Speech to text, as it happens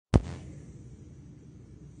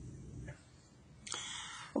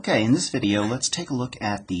Okay, in this video, let's take a look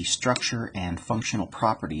at the structure and functional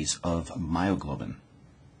properties of myoglobin.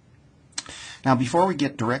 Now, before we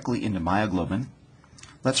get directly into myoglobin,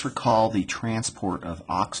 let's recall the transport of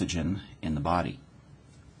oxygen in the body.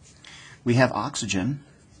 We have oxygen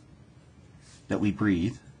that we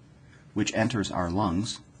breathe, which enters our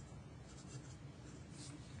lungs.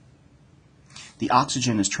 The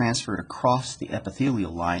oxygen is transferred across the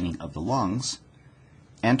epithelial lining of the lungs,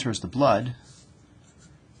 enters the blood,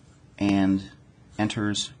 and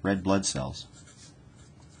enters red blood cells.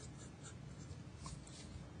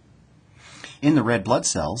 In the red blood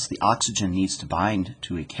cells, the oxygen needs to bind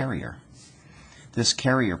to a carrier. This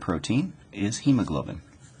carrier protein is hemoglobin.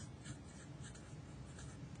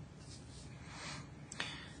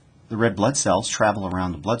 The red blood cells travel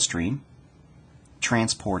around the bloodstream,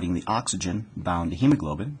 transporting the oxygen bound to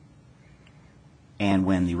hemoglobin, and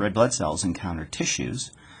when the red blood cells encounter tissues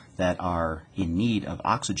that are in need of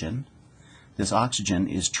oxygen, this oxygen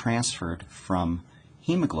is transferred from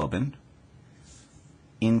hemoglobin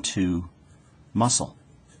into muscle.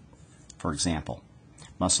 For example,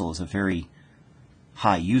 muscle is a very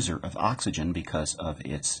high user of oxygen because of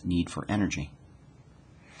its need for energy.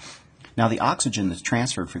 Now, the oxygen that's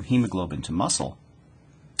transferred from hemoglobin to muscle,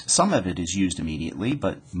 some of it is used immediately,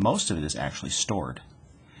 but most of it is actually stored.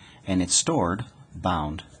 And it's stored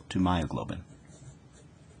bound to myoglobin.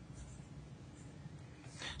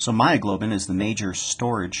 So myoglobin is the major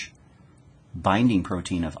storage binding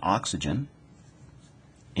protein of oxygen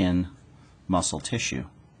in muscle tissue.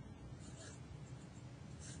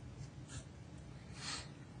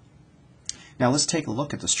 Now let's take a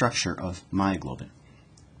look at the structure of myoglobin.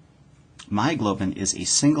 Myoglobin is a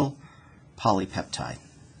single polypeptide.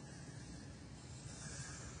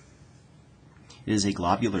 It is a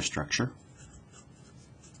globular structure,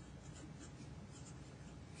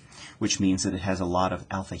 which means that it has a lot of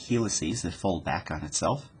alpha helices that fold back on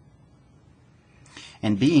itself.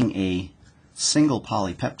 And being a single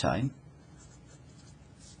polypeptide,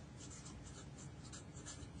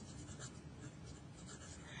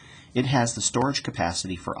 it has the storage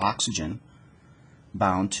capacity for oxygen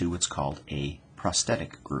bound to what's called a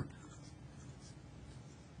prosthetic group.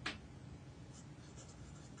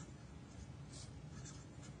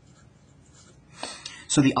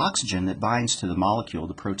 So the oxygen that binds to the molecule,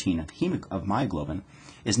 the protein of myoglobin,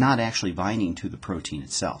 is not actually binding to the protein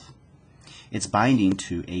itself. It's binding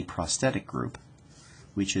to a prosthetic group,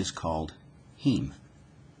 which is called heme.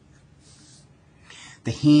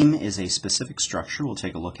 The heme is a specific structure we'll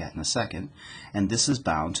take a look at in a second, and this is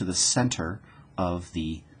bound to the center of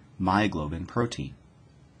the myoglobin protein.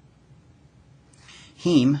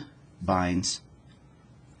 Heme binds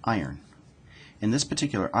iron. And this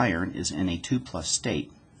particular iron is in a 2+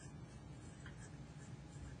 state.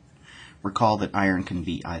 Recall that iron can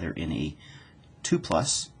be either in a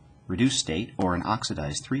 2+ reduced state or an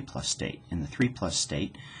oxidized 3+ state. In the 3+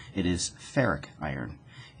 state, it is ferric iron.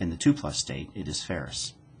 In the 2+ state, it is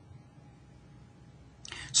ferrous.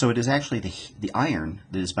 So it is actually the iron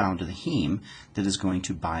that is bound to the heme that is going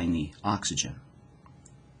to bind the oxygen.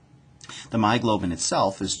 The myoglobin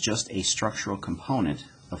itself is just a structural component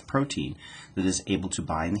of protein that is able to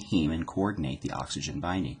bind the heme and coordinate the oxygen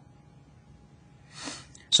binding.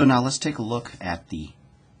 So now let's take a look at the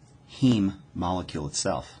heme molecule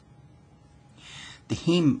itself. The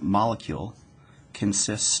heme molecule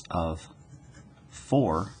consists of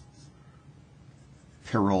 4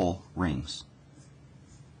 pyrrole rings.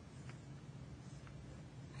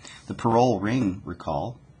 The pyrrole ring,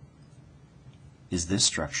 recall, is this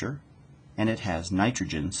structure, and it has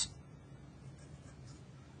nitrogens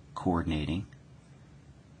coordinating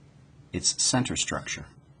its center structure.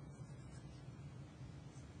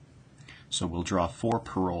 So we'll draw 4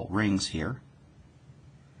 pyrrole rings here,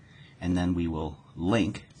 and then we will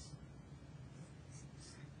link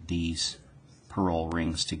these pyrrole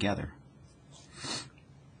rings together.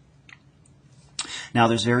 Now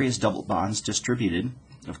there's various double bonds distributed,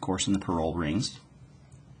 of course, in the pyrrole rings,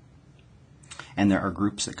 and there are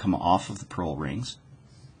groups that come off of the pyrrole rings.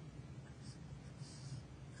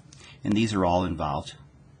 And these are all involved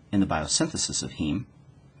in the biosynthesis of heme.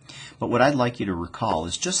 But what I'd like you to recall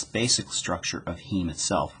is just the basic structure of heme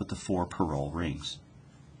itself with the 4 pyrrole rings.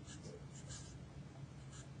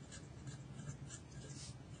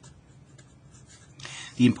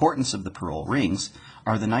 The importance of the pyrrole rings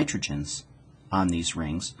are the nitrogens on these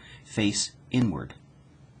rings face inward.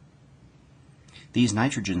 These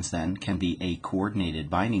nitrogens then can be a coordinated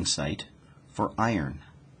binding site for iron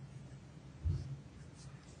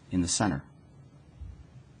in the center.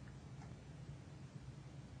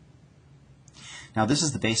 Now this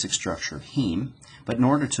is the basic structure of heme, but in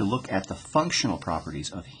order to look at the functional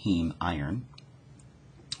properties of heme iron,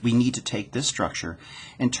 we need to take this structure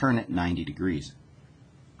and turn it 90 degrees.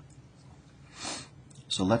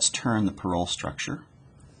 So let's turn the Perol structure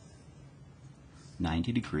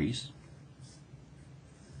 90 degrees,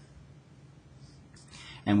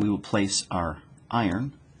 and we will place our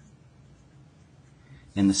iron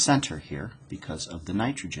in the center here because of the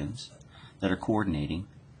nitrogens that are coordinating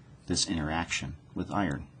this interaction with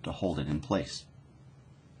iron to hold it in place.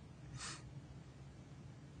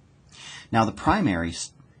 Now the primary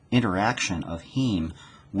interaction of heme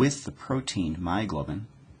with the protein myoglobin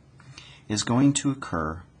is going to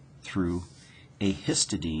occur through a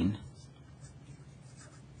histidine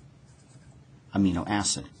amino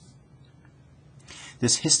acid.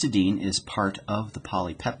 This histidine is part of the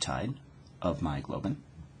polypeptide of myoglobin,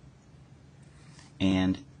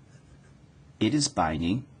 and it is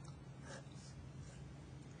binding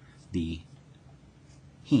the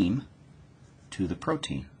heme to the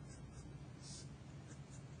protein.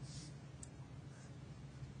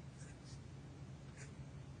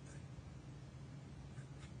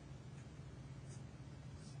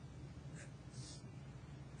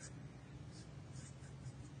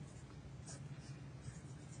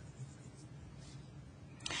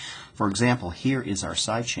 For example, here is our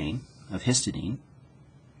side chain of histidine,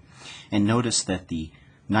 and notice that the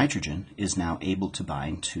nitrogen is now able to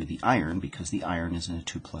bind to the iron because the iron is in a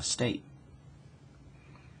 2+ state.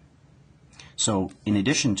 So in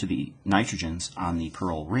addition to the nitrogens on the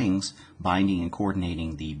Perol rings binding and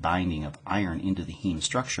coordinating the binding of iron into the heme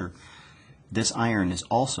structure, this iron is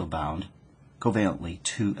also bound covalently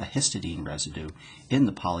to a histidine residue in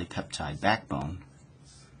the polypeptide backbone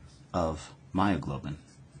of myoglobin.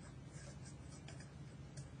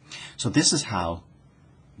 So this is how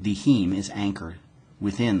the heme is anchored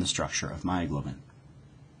within the structure of myoglobin.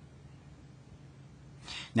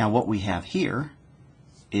 Now what we have here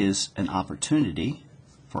is an opportunity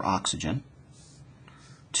for oxygen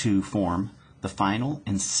to form the final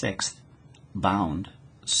and sixth bound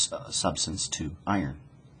substance to iron.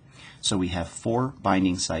 So we have 4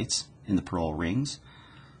 binding sites in the Perol rings.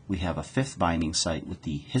 We have a 5th binding site with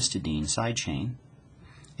the histidine side chain.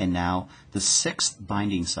 And now the 6th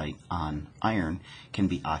binding site on iron can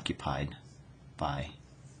be occupied by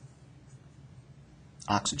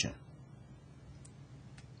oxygen.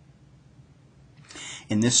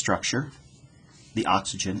 In this structure, the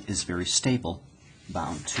oxygen is very stable,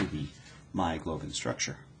 bound to the myoglobin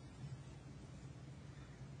structure.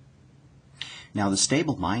 Now the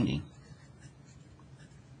stable binding,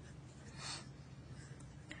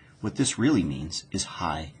 what this really means is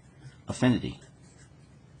high affinity.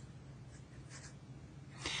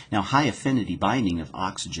 Now, high affinity binding of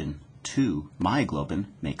oxygen to myoglobin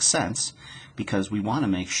makes sense because we want to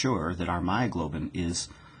make sure that our myoglobin is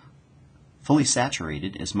fully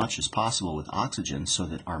saturated as much as possible with oxygen so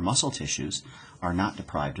that our muscle tissues are not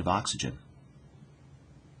deprived of oxygen.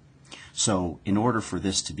 So, in order for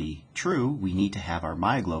this to be true, we need to have our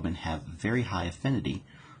myoglobin have very high affinity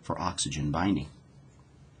for oxygen binding.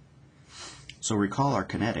 So recall our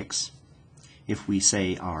kinetics. If we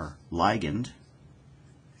say our ligand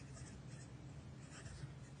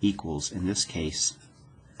equals, in this case,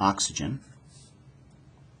 oxygen,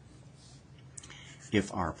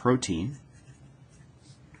 if our protein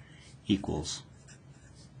equals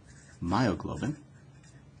myoglobin,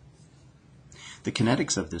 the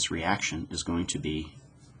kinetics of this reaction is going to be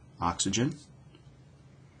oxygen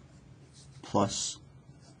plus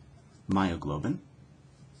myoglobin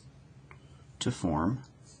to form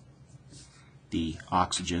the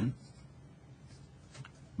oxygen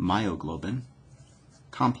myoglobin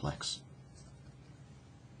complex.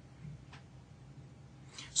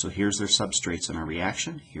 So here's their substrates in our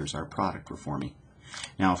reaction. Here's our product we're forming.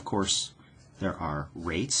 Now, of course, there are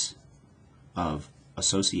rates of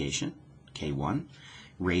association, K1,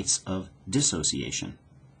 rates of dissociation,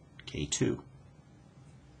 K2.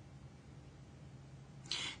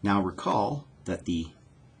 Now recall that the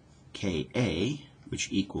Ka, which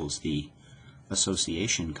equals the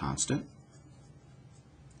association constant,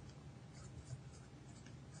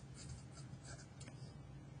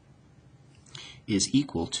 is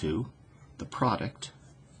equal to the product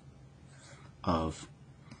of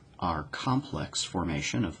our complex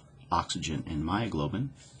formation of oxygen and myoglobin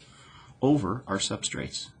over our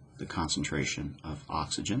substrates, the concentration of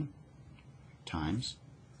oxygen times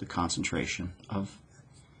the concentration of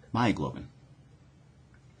myoglobin.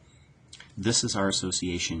 This is our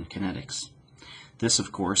association kinetics. This,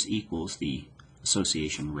 of course, equals the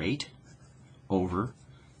association rate over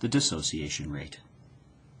the dissociation rate.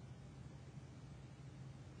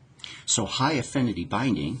 So high affinity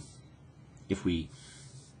binding, if we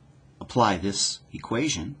apply this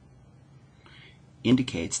equation,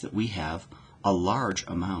 indicates that we have a large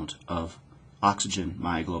amount of oxygen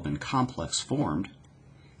myoglobin complex formed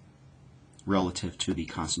relative to the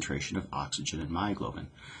concentration of oxygen in myoglobin.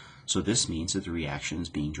 So this means that the reaction is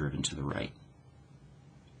being driven to the right.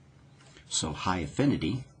 So high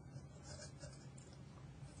affinity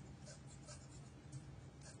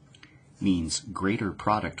means greater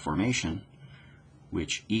product formation,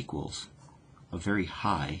 which equals a very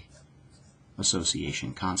high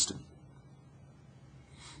association constant.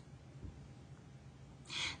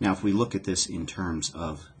 Now if we look at this in terms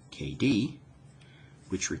of Kd,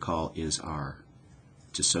 which recall is our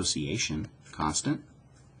dissociation constant,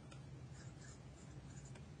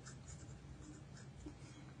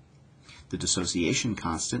 the dissociation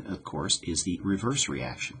constant, of course, is the reverse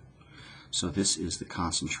reaction. So this is the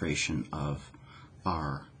concentration of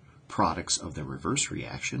our products of the reverse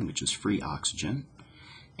reaction, which is free oxygen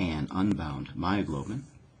and unbound myoglobin,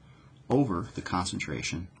 over the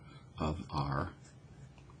concentration of our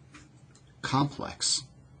complex,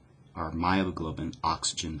 our myoglobin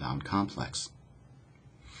oxygen-bound complex.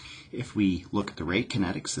 If we look at the rate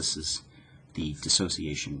kinetics, this is the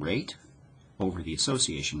dissociation rate over the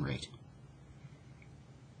association rate.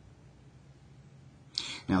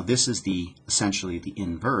 Now this is essentially the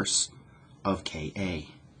inverse of Ka.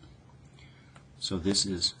 So this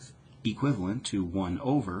is equivalent to 1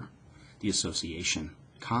 over the association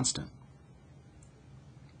constant.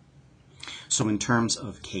 So in terms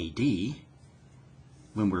of Kd,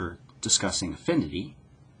 when we're discussing affinity,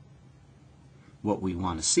 what we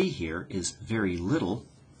want to see here is very little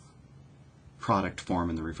product form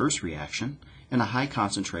in the reverse reaction and a high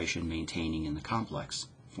concentration maintaining in the complex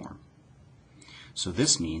form. So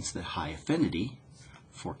this means that high affinity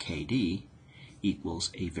for Kd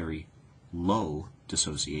equals a very low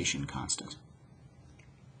dissociation constant.